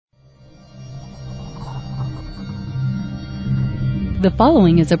The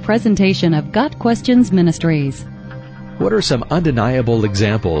following is a presentation of Got Questions Ministries. What are some undeniable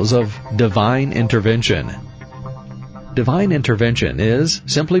examples of divine intervention? Divine intervention is,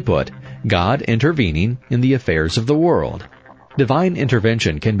 simply put, God intervening in the affairs of the world. Divine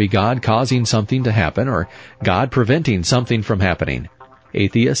intervention can be God causing something to happen or God preventing something from happening.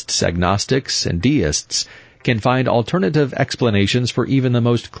 Atheists, agnostics, and deists can find alternative explanations for even the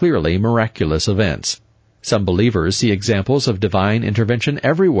most clearly miraculous events. Some believers see examples of divine intervention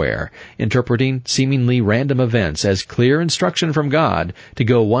everywhere, interpreting seemingly random events as clear instruction from God to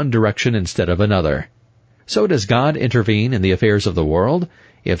go one direction instead of another. So does God intervene in the affairs of the world?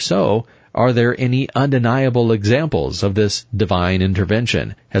 If so, are there any undeniable examples of this divine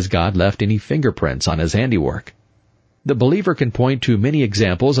intervention? Has God left any fingerprints on His handiwork? The believer can point to many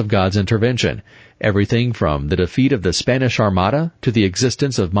examples of God's intervention. Everything from the defeat of the Spanish Armada to the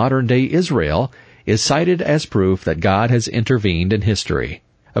existence of modern-day Israel is cited as proof that God has intervened in history.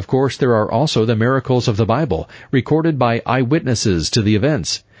 Of course, there are also the miracles of the Bible, recorded by eyewitnesses to the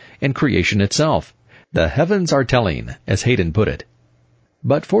events, and creation itself. The heavens are telling, as Hayden put it.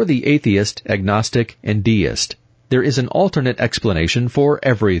 But for the atheist, agnostic, and deist, there is an alternate explanation for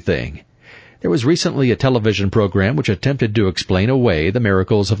everything. There was recently a television program which attempted to explain away the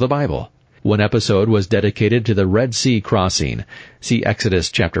miracles of the Bible. One episode was dedicated to the Red Sea crossing. See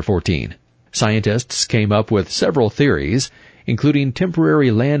Exodus chapter 14. Scientists came up with several theories, including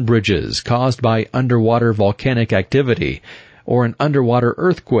temporary land bridges caused by underwater volcanic activity, or an underwater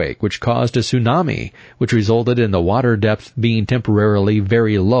earthquake which caused a tsunami, which resulted in the water depth being temporarily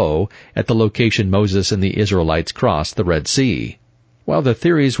very low at the location Moses and the Israelites crossed the Red Sea. While the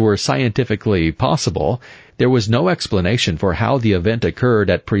theories were scientifically possible, there was no explanation for how the event occurred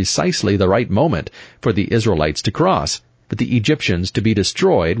at precisely the right moment for the Israelites to cross, but the Egyptians to be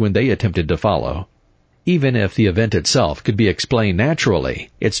destroyed when they attempted to follow. Even if the event itself could be explained naturally,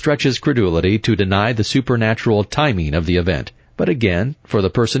 it stretches credulity to deny the supernatural timing of the event. But again, for the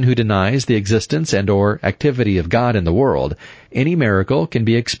person who denies the existence and or activity of God in the world, any miracle can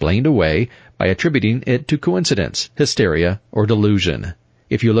be explained away by attributing it to coincidence, hysteria, or delusion.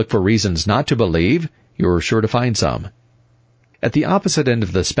 If you look for reasons not to believe, you're sure to find some. At the opposite end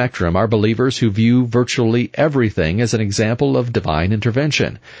of the spectrum are believers who view virtually everything as an example of divine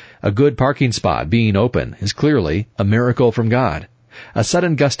intervention. A good parking spot being open is clearly a miracle from God. A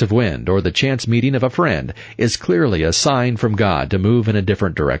sudden gust of wind or the chance meeting of a friend is clearly a sign from God to move in a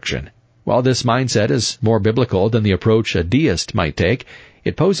different direction. While this mindset is more biblical than the approach a deist might take,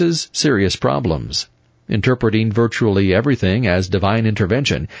 it poses serious problems. Interpreting virtually everything as divine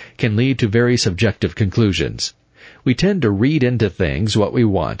intervention can lead to very subjective conclusions. We tend to read into things what we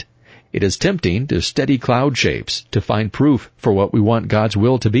want. It is tempting to study cloud shapes to find proof for what we want God's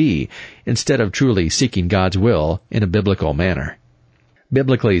will to be, instead of truly seeking God's will in a biblical manner.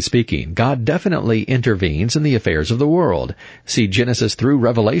 Biblically speaking, God definitely intervenes in the affairs of the world. See Genesis through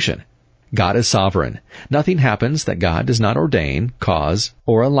Revelation. God is sovereign. Nothing happens that God does not ordain, cause,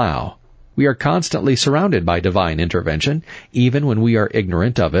 or allow. We are constantly surrounded by divine intervention, even when we are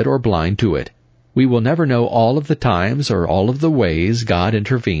ignorant of it or blind to it. We will never know all of the times or all of the ways God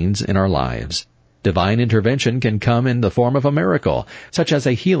intervenes in our lives. Divine intervention can come in the form of a miracle, such as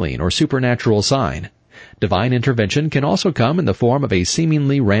a healing or supernatural sign. Divine intervention can also come in the form of a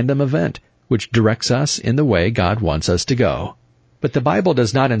seemingly random event, which directs us in the way God wants us to go. But the Bible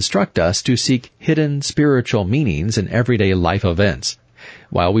does not instruct us to seek hidden spiritual meanings in everyday life events.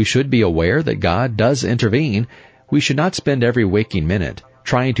 While we should be aware that God does intervene, we should not spend every waking minute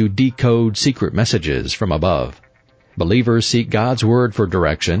trying to decode secret messages from above. Believers seek God's Word for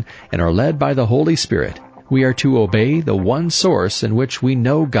direction and are led by the Holy Spirit. We are to obey the one source in which we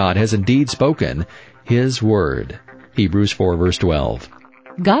know God has indeed spoken, His Word. Hebrews 4 verse 12.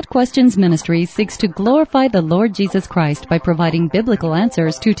 Got Questions Ministry seeks to glorify the Lord Jesus Christ by providing biblical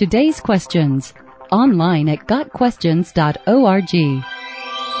answers to today's questions. Online at GotQuestions.org.